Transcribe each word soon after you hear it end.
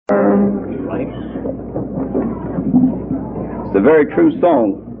It's a very true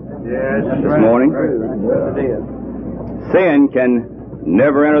song this morning. Sin can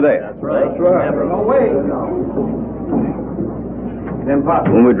never enter there. That's right. No way.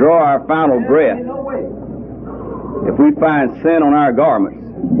 When we draw our final breath, if we find sin on our garments,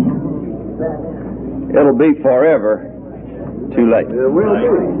 it'll be forever too late. It will be.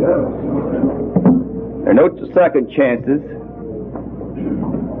 There are no second chances,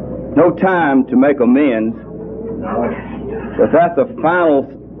 no time to make amends, but that's a final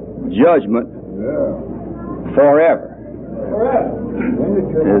judgment forever.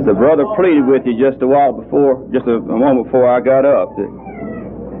 As the brother pleaded with you just a moment before I got up, that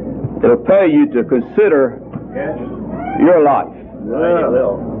it'll pay you to consider your life.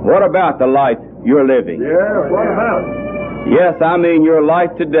 What about the life you're living? What about it? Yes, I mean your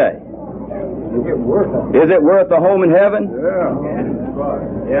life today. Is it worth a home in heaven?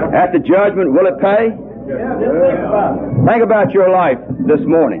 At the judgment, will it pay? Think about your life this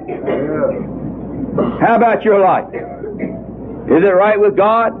morning. How about your life? Is it right with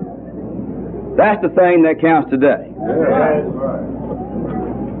God? That's the thing that counts today.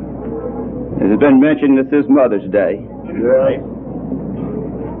 As has been mentioned, this is Mother's Day.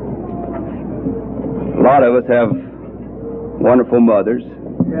 A lot of us have wonderful mothers.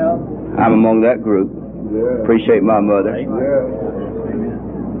 I'm among that group. Appreciate my mother.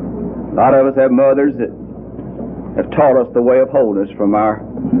 A lot of us have mothers that have taught us the way of holiness from our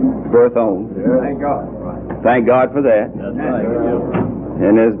birth on. Thank God. Thank God for that.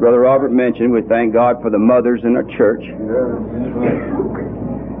 And as Brother Robert mentioned, we thank God for the mothers in our church.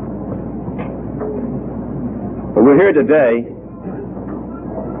 But we're here today,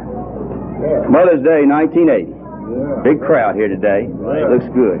 Mother's Day 1980. Big crowd here today. Looks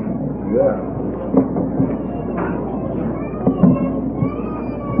good.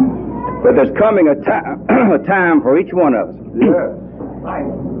 But there's coming a time for each one of us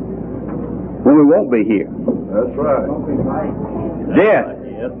when we won't be here. That's right. Death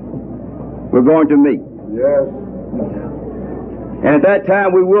we're going to meet. And at that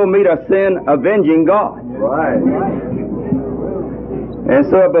time we will meet a sin-avenging God. Right. And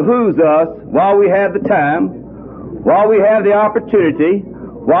so it behooves us, while we have the time, while we have the opportunity,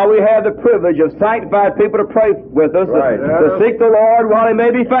 while we have the privilege of sanctified people to pray with us, to seek the Lord while He may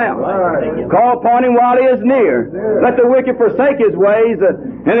be found. Call upon Him while He is near. Let the wicked forsake his ways,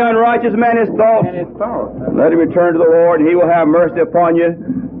 and the unrighteous man his thoughts. Let him return to the Lord, and He will have mercy upon you,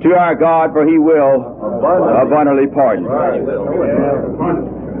 to our God, for He will abundantly pardon.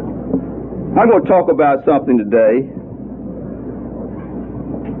 I'm going to talk about something today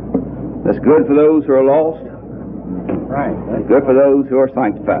that's good for those who are lost. Good for those who are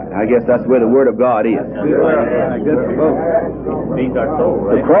sanctified. I guess that's where the Word of God is. Good for both. Feeds our soul,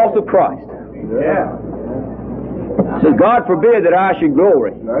 right? The cross of Christ. Says, God forbid that I should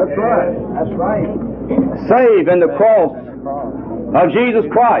glory. That's right. Save in the cross of Jesus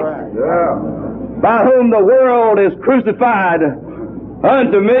Christ, by whom the world is crucified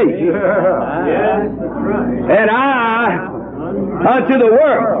unto me, and I unto the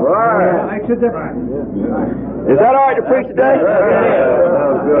world. Is that all right to preach today?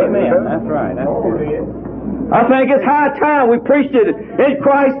 Amen. That's right. I think it's high time we preached it in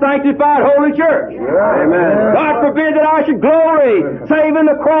Christ's sanctified holy church. Amen. God forbid that I should glory, save in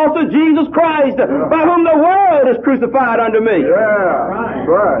the cross of Jesus Christ, by whom the world is crucified unto me.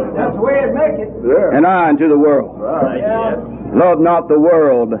 Right. That's the way it make it. And I unto the world. Love not the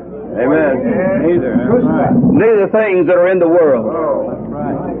world. Amen. Neither things that are in the world.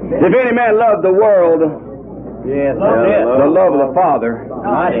 If any man love the world, the love of the Father is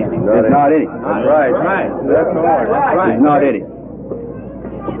not in him. That's right. It's not in him.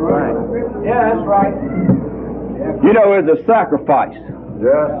 Yeah, that's right. You know, it's a sacrifice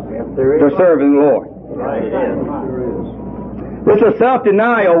to serving the Lord. It's a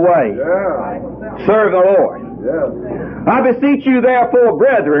self-denial way. Serve the Lord. I beseech you, therefore,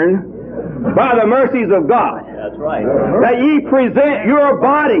 brethren, by the mercies of God, that ye present your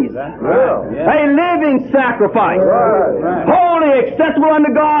bodies a living sacrifice, holy, acceptable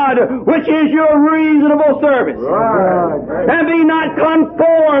unto God, which is your reasonable service. And be not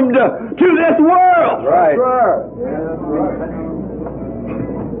conformed to this world,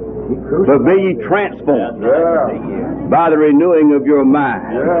 but be ye transformed by the renewing of your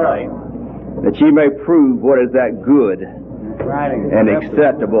mind, that ye may prove what is that good and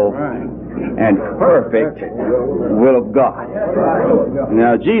acceptable and perfect will of God.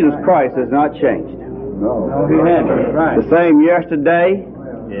 Now, Jesus Christ has not changed. No, He hasn't. The same yesterday,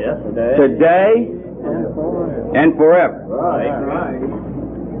 today, and forever.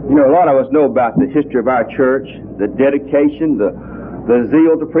 You know, a lot of us know about the history of our church, the dedication, the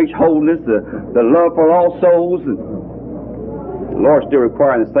zeal to preach holiness, the love for all souls. And the Lord's still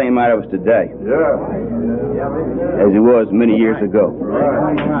requiring the same out of us today as He was many years ago.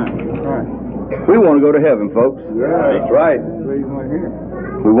 We want to go to heaven, folks. That's right. We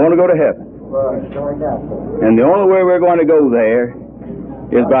want to go to heaven. And the only way we're going to go there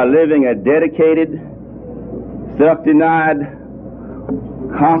is by living a dedicated, self-denied,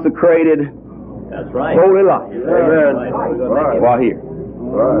 consecrated, holy life. While here.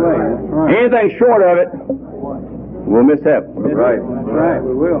 Anything short of it, we'll miss heaven. Right.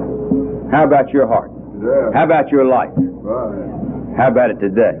 We will. How about your heart? How about your life? How about it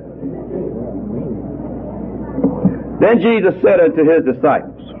today? Then Jesus said unto His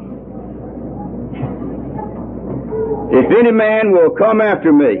disciples, if any man will come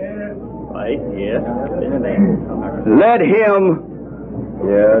after me, let him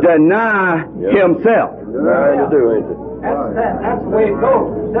deny himself. That's the way it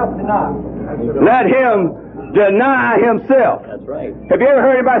goes. Self-denial. Let him deny himself. That's right. Have you ever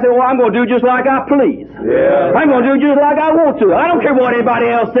heard anybody say, well, I'm going to do just like I please? Yeah. I'm going to do just like I want to. I don't care what anybody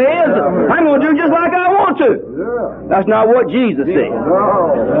else says. I'm going to do just like I want to. That's not what Jesus said.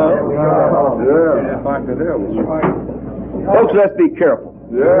 Folks, let's be careful.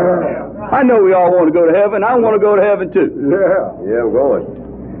 I know we all want to go to heaven. I want to go to heaven too. I'm going.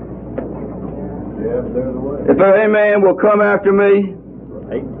 If any man will come after me,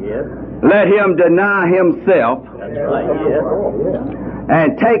 let him deny himself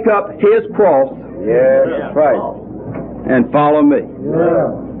and take up his cross That's right. and follow me.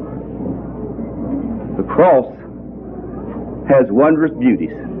 The cross has wondrous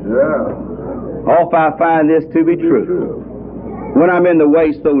beauties. Oft I find this to be true. When I'm in the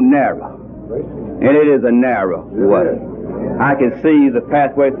way so narrow, and it is a narrow way, I can see the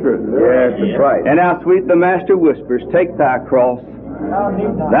pathway through. That's right. And how sweet the Master whispers, take thy cross,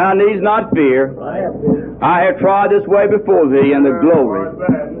 thou needst not fear. I have trod this way before thee, and the glory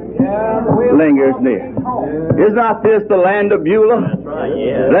lingers near. Is not this the land of Beulah?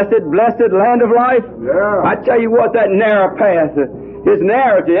 Blessed, blessed land of life? I tell you what, that narrow path is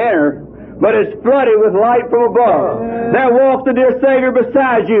narrow to enter, but it's flooded with light from above. There walks the dear Savior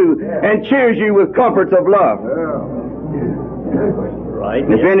beside you and cheers you with comforts of love.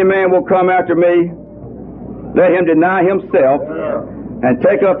 If any man will come after me, let him deny himself and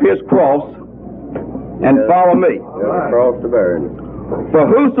take up his cross and follow me. Cross to bear. For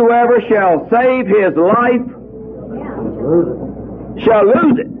whosoever shall save his life shall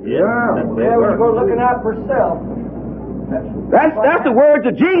lose it. When you go looking out for self. That's the words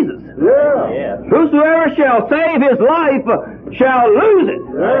of Jesus. Whosoever shall save his life shall lose it.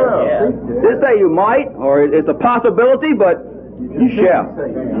 This say you might, or it's a possibility, but you shall. I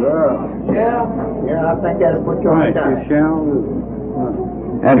think that's what you're right. You shall lose.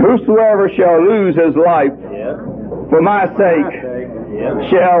 And whosoever shall lose his life for my sake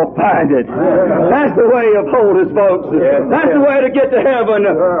shall find it. That's the way of holiness, folks. That's the way to get to heaven.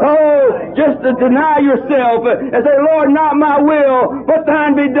 Oh, just to deny yourself and say, Lord, not my will, but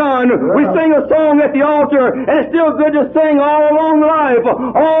thine be done. We sing a song at the altar, and it's still good to sing all along life.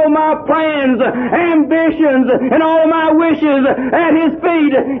 All my plans, ambitions, and all my wishes at His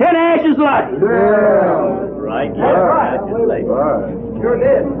feet in ashes lie. Sure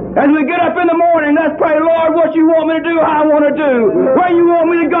did. As we get up in the morning, let's pray, Lord, what you want me to do, I want to do. Where you want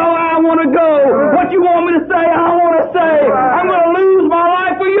me to go, I want to go. What you want me to say, I want to say. I'm going to lose my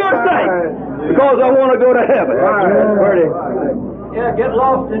life for your sake because I want to go to heaven. Get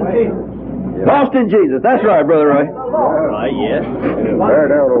lost in Jesus. Lost in Jesus. That's right, Brother Ray. Bear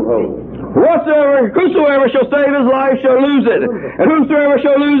down on holiness. Whosoever shall save his life shall lose it, and whosoever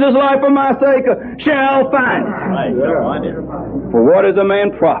shall lose his life for my sake shall find it. For what is a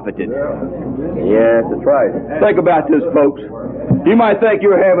man profited? Yes, that's right. Think about this, folks. You might think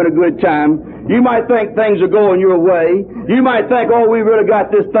you're having a good time. You might think things are going your way. You might think, oh, we really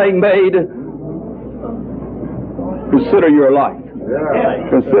got this thing made. Consider your life.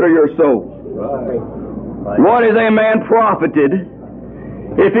 Consider your soul. What is a man profited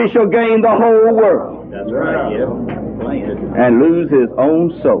if he shall gain the whole world and lose his own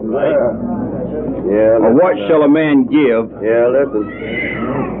soul? Or what shall a man give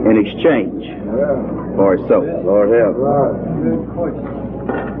in exchange for his soul? Lord help.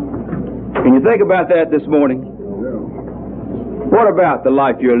 Can you think about that this morning? What about the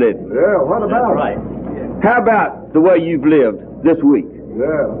life you're living? What about it? How about the way you've lived this week?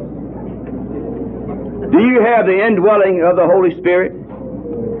 Do you have the indwelling of the Holy Spirit?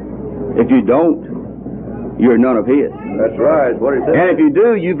 If you don't, you're none of His. That's right. What he said. And if you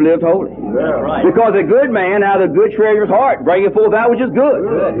do, you've lived holy. That's right. Because a good man out of the good treasure of his heart bringeth forth that which is good.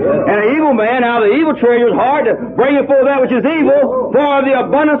 And an evil man out of the evil treasure of his heart bringeth forth that which is evil, for the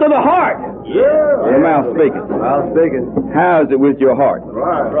abundance of the heart. The mouth speaketh. Mouth speaking. How is it with your heart?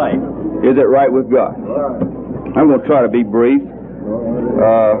 That's right. Is it right with God? I'm going to try to be brief.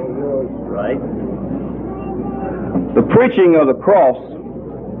 Right. The preaching of the cross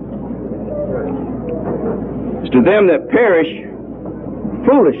is to them that perish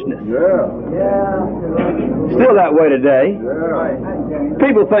foolishness. Still that way today.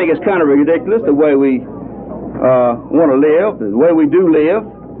 People think it's kind of ridiculous the way we want to live, the way we do live,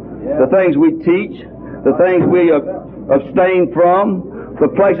 the things we teach, the things we abstain from, the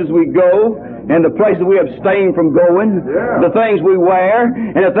places we go, and the places we abstain from going, the things we wear,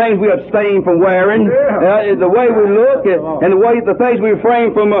 and the things we abstain from wearing, the way we look, and the things we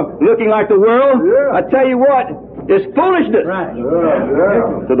refrain from looking like the world. I tell you what, it's foolishness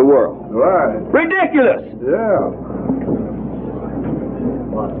to the world. Ridiculous.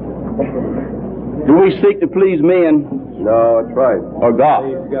 Do we seek to please men? No, that's right. Or God?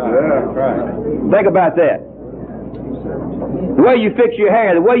 Think about that. The way you fix your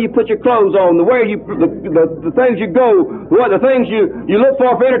hair, the way you put your clothes on, the way the things you go, the things you look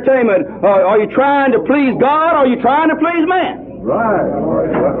for entertainment. Are you trying to please God, or are you trying to please man?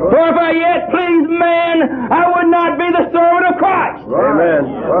 For if I yet please man, I would not be the servant of Christ. Amen.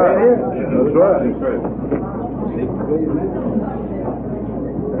 That's right.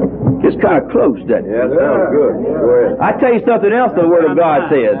 It's kind of close, doesn't it? Yeah, that sounds good. Go ahead. I tell you something else the Word of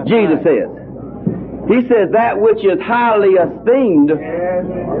God says. Jesus says. He says that which is highly esteemed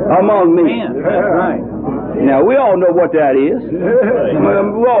among men. Now, we all know what that is.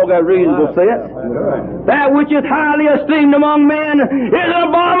 We all got reasonable sense. That which is highly esteemed among men is an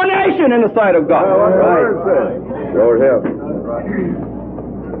abomination in the sight of God. Lord help.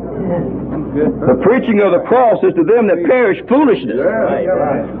 The preaching of the cross is to them that perish foolishness.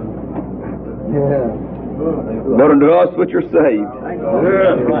 But unto us which are saved,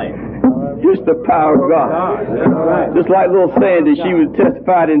 it's the power of God. Just like little Sandy, she was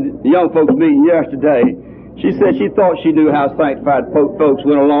testified in the young folks meeting yesterday. She said she thought she knew how sanctified folks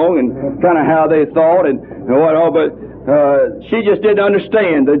went along and kind of how they thought and what all, but she just didn't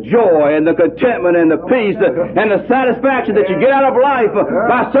understand the joy and the contentment and the peace and the satisfaction that you get out of life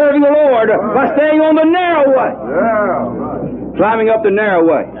by serving the Lord, by staying on the narrow way, climbing up the narrow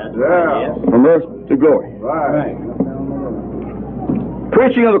way from earth to glory.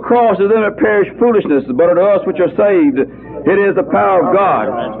 Preaching of the cross to them that perish foolishness, but unto us which are saved, it is the power of God.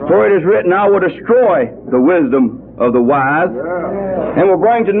 For it is written, I will destroy the wisdom of the wise, and will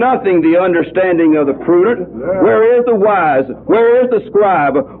bring to nothing the understanding of the prudent. Where is the wise? Where is the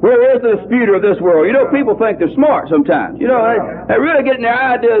scribe? Where is the disputer of this world? You know, people think they're smart sometimes. You know, they really get in their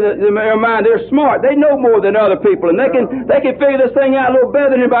idea, in their mind, they're smart. They know more than other people, and they can figure this thing out a little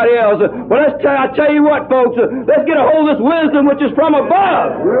better than anybody else. But I tell you what, folks, let's get a hold of this wisdom which is from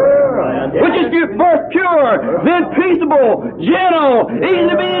above, which is first pure, then peaceable, gentle, easy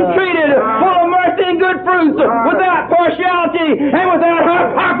to be entreated, full of mercy and good fruits, without partiality and without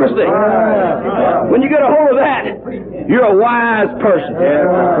hypocrisy. When you get a hold of that, you're a wise person.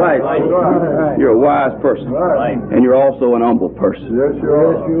 You're a wise person. And you're also an humble person.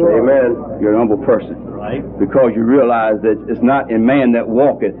 Amen. You're an humble person. Because you realize that it's not in man that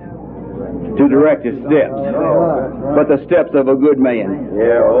walketh to direct his steps, but the steps of a good man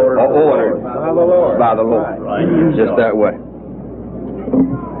are ordered by the Lord. Just that way.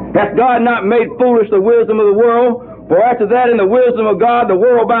 Hath God not made foolish the wisdom of the world? For after that, in the wisdom of God, the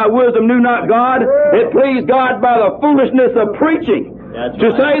world by wisdom knew not God. It pleased God by the foolishness of preaching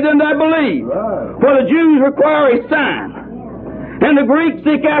to save them that believe. For the Jews require a sign, and the Greeks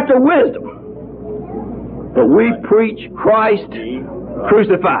seek after wisdom. But we preach Christ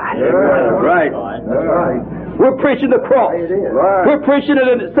crucified. Right. We're preaching the cross. We're preaching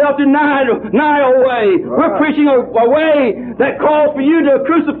a self-denial way. We're preaching a way that calls for you to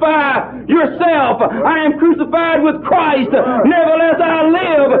crucify yourself. I am crucified with Christ. Nevertheless I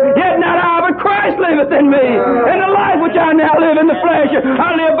live, yet not I, but Christ liveth in me. And the life which I now live in the flesh, I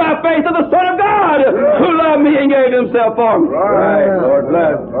live by faith of the Son of God, who loved me and gave himself for me. Lord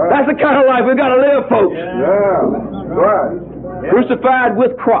bless. That's the kind of life we've got to live, folks. Crucified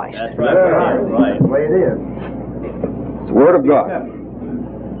with Christ. That's right. The way it is. It's the Word of God.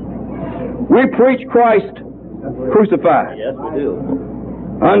 We preach Christ crucified. Yes, we do.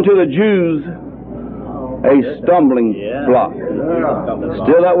 Unto the Jews a stumbling block.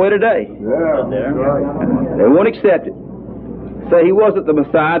 Still that way today. They won't accept it. say He wasn't the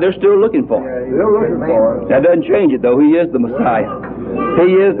Messiah, they're still looking for Him. Still looking for it. That doesn't change it, though. He is the Messiah.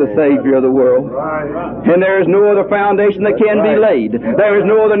 He is the Savior of the world. And there is no other foundation that can be laid. There is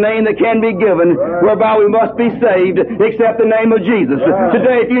no other name that can be given whereby we must be saved except the name of Jesus.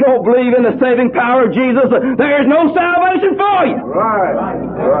 Today, if you don't believe in the saving power of Jesus, there is no salvation for you.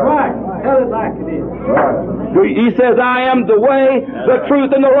 Right. Tell it like it is. He says, I am the way, the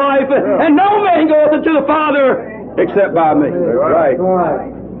truth, and the life, and no man goeth unto the Father except by me. Right.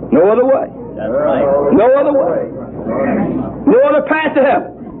 No other way. That's right. No other way. No other path to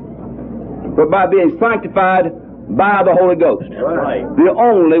heaven but by being sanctified by the Holy Ghost. That's right. The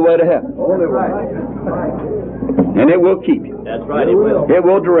only way to heaven. Only way. And it will keep you. That's right, it will. It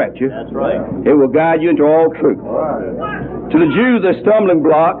will direct you. That's right. It will guide you into all truth. To the Jews, a stumbling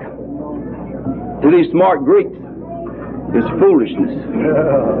block. To these smart Greeks, it's foolishness.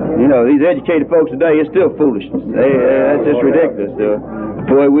 You know, these educated folks today, it's still foolishness. That's just ridiculous.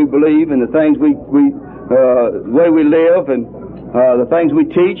 The way we believe and the things the way we live and the things we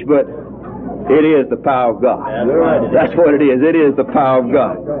teach, but it is the power of God. That's right. That's what it is. It is the power of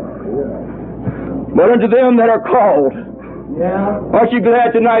God. But unto them that are called, aren't you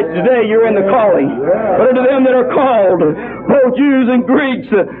glad tonight, today you're in the calling? But unto them that are called, both Jews and Greeks,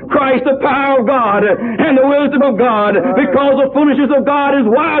 Christ the power of God and the wisdom of God, because the foolishness of God is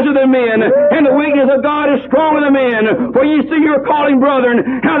wiser than men, and the weakness of God is stronger than men. For ye see your calling,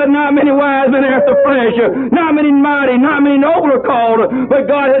 brethren, how that not many wise men after flesh, not many mighty, not many noble are called, but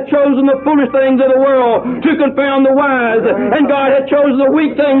God hath chosen the foolish things of the world to confound the wise, and God hath chosen the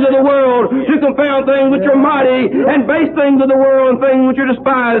weak things of the world to confound things which are mighty, and base things of the world and things which are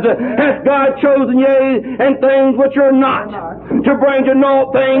despised, hath God chosen, yea, and things which are not, to bring to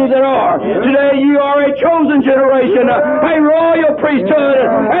naught things that are. Today you are a chosen generation, a royal priesthood,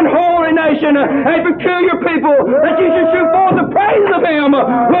 and holy nation, a peculiar people, that you should shoot forth the praise of Him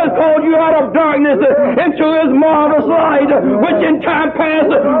who has called you out of darkness into His marvelous light, which in time past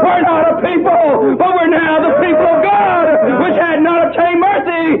were not a people, but we're now the people of God, which had not obtained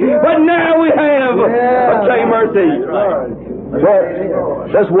mercy, but now we have obtained mercy.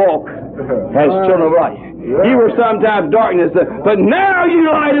 Let's walk as children of light. You were sometimes darkness, but now you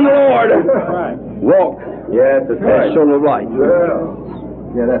light in the Lord. Walk as children of light.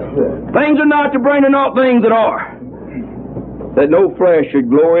 That's it. Things are not to bring to naught things that are, that no flesh should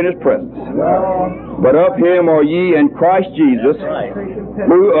glory in His presence. But of Him are ye in Christ Jesus, That's right.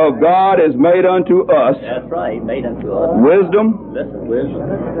 who of God is made unto us That's right, made unto us. wisdom Listen,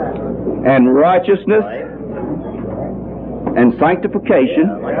 wisdom. and righteousness Right. and sanctification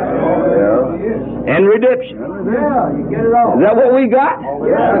and redemption. You get it all. Is that what we got? That's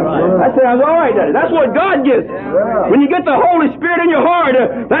right. That sounds all right, doesn't it? That's what God gives us. When you get the Holy Spirit in your heart,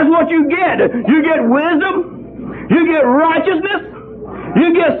 that's what you get. You get wisdom, you get righteousness, you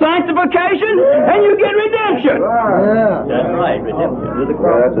get sanctification, and you get redemption. That's right, redemption to the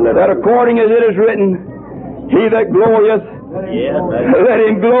cross. That according as it is written, he that glorieth, Yes, that's let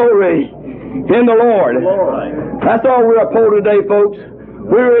him glory in the Lord. right. That's all we're uphold today, folks.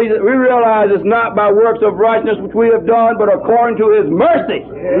 We realize it's not by works of righteousness which we have done, but according to His mercy.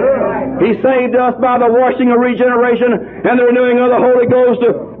 He saved us by the washing of regeneration and the renewing of the Holy Ghost,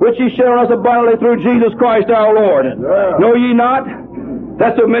 which He shed on us abundantly through Jesus Christ our Lord. Know ye not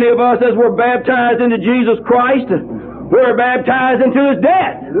that so many of us as were baptized into Jesus Christ, were baptized into His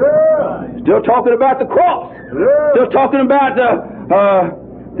death? Still talking about the cross. Still talking about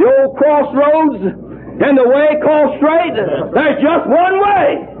the old crossroads. And the way called straight, there's just one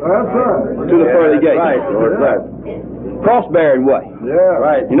way to the pearly gate. Cross-bearing way.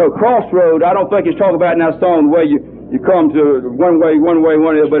 You know, crossroad, I don't think it's talking about in that song the way you come to one way,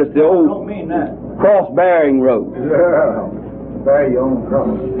 but it's the old cross-bearing road. Bear your own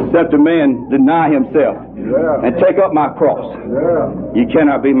cross. Except a man deny himself and take up my cross, you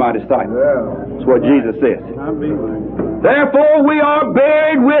cannot be my disciple. That's what Jesus says. Therefore we are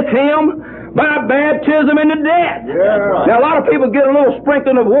buried with Him by baptism into death. Now a lot of people get a little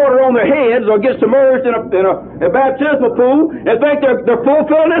sprinkling of water on their heads or get submerged in a baptismal pool and think they're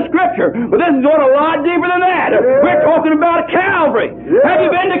fulfilling this scripture. But this is going a lot deeper than that. We're talking about Calvary. Have you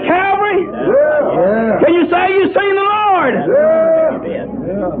been to Calvary? Can you say you've seen the Lord?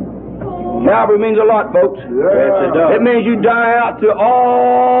 Calvary means a lot, folks. It means you die out to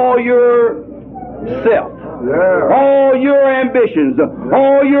all your self. All your ambitions,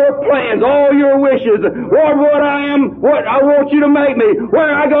 all your plans, all your wishes. Lord, what I am, what I want you to make me.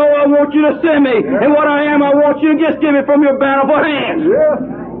 Where I go, I want you to send me. And what I am, I want you to just give it from your bountiful hands.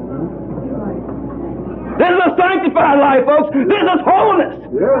 This is a sanctified life, folks. This is holiness.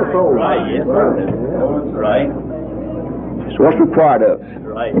 Right, yes, sir. Right. It's what's required of us.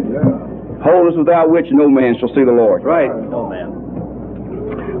 Right. Holiness without which no man shall see the Lord. Right. No man.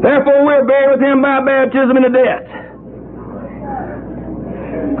 Therefore we are buried with him by baptism into death,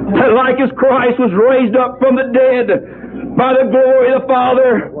 that like as Christ was raised up from the dead by the glory of the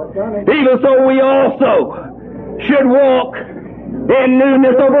Father, even so we also should walk in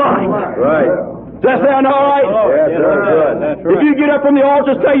newness of life. Right. Does that sound all right? Yes, sir. That's If you get up from the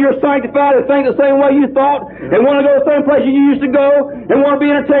altar, say you're sanctified and think the same way you thought, and want to go the same place you used to go, and want to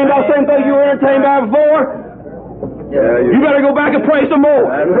be entertained by the same thing you were entertained by before, you better go back and pray some more.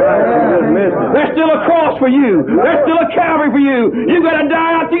 That's right. You just missed it. There's still a cross for you. There's still a Calvary for you. You've got to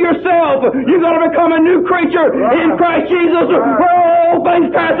die out to yourself. You've got to become a new creature in Christ Jesus, where all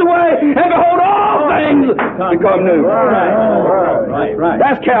things pass away, and behold, all things become new. Right.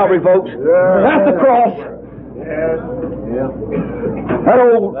 That's Calvary, folks. That's the cross. That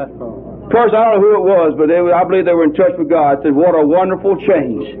old person, I don't know who it was, but I believe they were in touch with God, said, what a wonderful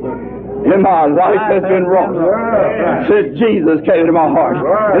change in my life has been wrought since Jesus came into my heart.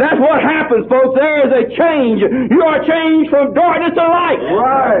 And that's what happens, folks. There is a change. You are changed from darkness to light,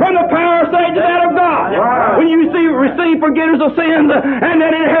 from the power of Satan to that of God. When you receive forgiveness of sins and then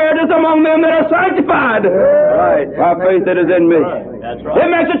inheritance among them that are sanctified by faith that is in me. That's right. It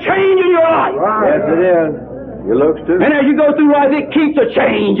makes a change in your life. Yes, it is. It looks too. And as you go through life, it keeps a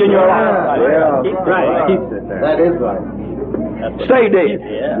change in your life. Yeah. Right. Keeps it there. That is right. Stay dead.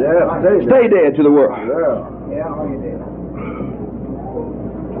 Yeah. Stay dead to the world.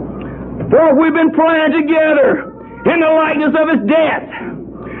 For if we've been planted together in the likeness of his death,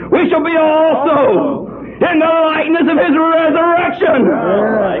 we shall be also in the likeness of his resurrection.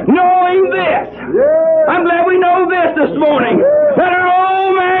 Knowing this, I'm glad we know this morning, that our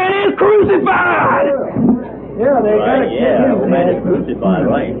old man is crucified. Old man is crucified,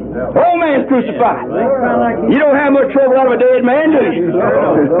 right. Old man's crucified. You don't have much trouble out of a dead man, do you?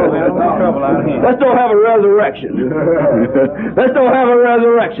 Let's don't have a resurrection. Let's don't have a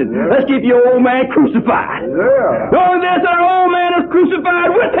resurrection. Let's keep your old man crucified. Knowing this, our old man is crucified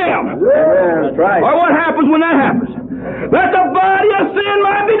with him. That's right. Or what happens when that happens? That the body of sin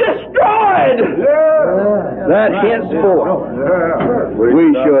might be destroyed. That henceforth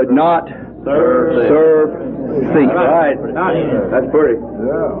we should not serve sin. Right. That's pretty.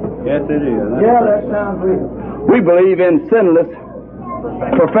 Yes, it is. That sounds real. We believe in sinless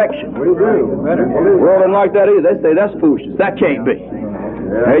perfection. We do. World isn't like that either. They say that's foolishness. That can't be.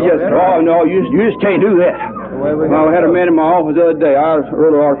 They just, oh no, you just can't do that. Well, I had a man in my office the other day. I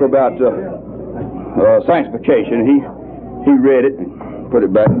wrote an article about sanctification. He read it and put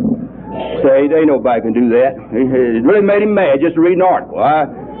it back. Say, ain't nobody can do that. It really made him mad just to read an article.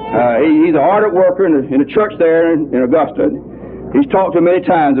 He's an ardent worker in a church there in Augusta. He's talked to me many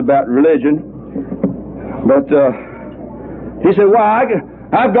times about religion. But he said, well,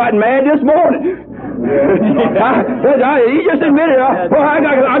 I've gotten mad this morning. He just admitted, I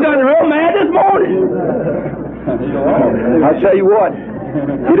got real mad this morning. I tell you what,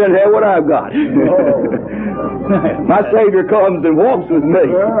 he doesn't have what I've got. My Savior comes and walks with me.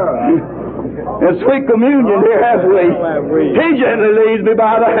 In sweet communion here have we. He gently leads me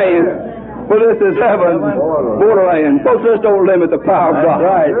by the hand. For this is heaven's borderland. Folks, let's don't limit the power of God.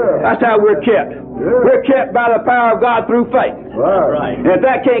 That's how we're kept. We're kept by the power of God through faith. Right. And if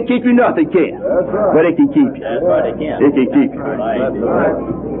that can't keep you, nothing can. But it can keep you. That's right, it can. It can keep you.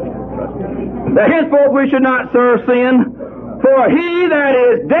 That henceforth we should not serve sin, for he that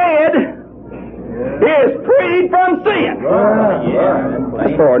is dead is freed from sin.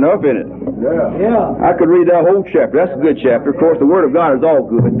 That's far enough, isn't it? I could read that whole chapter. That's a good chapter. Of course, the Word of God is all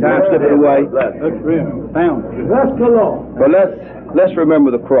good. Time slipping away. That's real. Sound. That's the Lord. But let's remember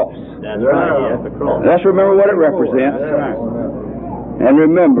the cross. That's right. Yes, the cross. Let's remember what it represents. And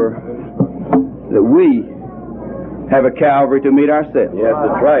remember that we have a Calvary to meet ourselves. Yes,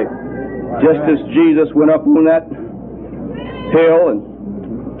 that's right. Just as Jesus went up on that hill and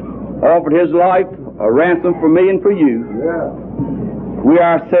offered his life a ransom for me and for you, we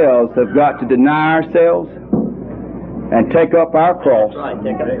ourselves have got to deny ourselves and take up our cross. Right,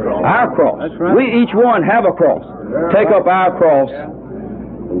 take up the cross. Our cross. That's right. We each one have a cross. Take up our cross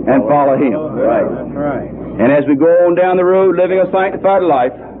and follow him. Right. That's right. And as we go on down the road living a sanctified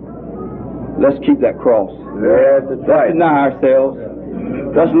life, let's keep that cross. Yes, that's Let's deny ourselves.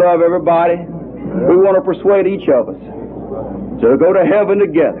 Let's love everybody. We want to persuade each of us to go to heaven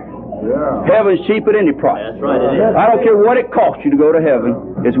together. Heaven's cheap at any price. That's right, it is. I don't care what it costs you to go to heaven.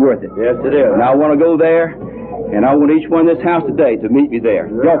 It's worth it. Yes, it is. And I want to go there, and I want each one in this house today to meet me there.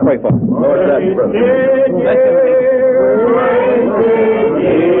 Y'all pray for me. Lord, bless you, brother. Bless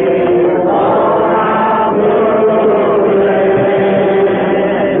you.